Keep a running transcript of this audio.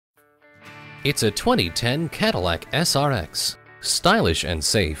It's a 2010 Cadillac SRX. Stylish and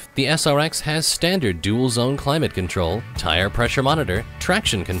safe, the SRX has standard dual-zone climate control, tire pressure monitor,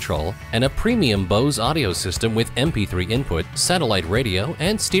 traction control, and a premium Bose audio system with MP3 input, satellite radio,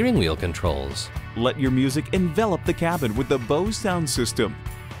 and steering wheel controls. Let your music envelop the cabin with the Bose sound system.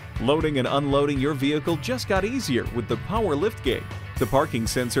 Loading and unloading your vehicle just got easier with the power liftgate. The parking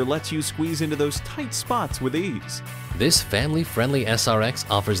sensor lets you squeeze into those tight spots with ease. This family-friendly SRX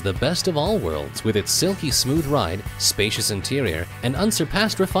offers the best of all worlds with its silky smooth ride, spacious interior, and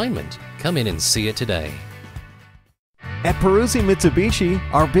unsurpassed refinement. Come in and see it today. At Peruzzi Mitsubishi,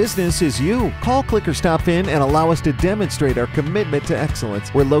 our business is you. Call, click, or stop in and allow us to demonstrate our commitment to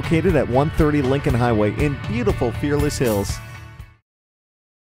excellence. We're located at 130 Lincoln Highway in beautiful Fairless Hills.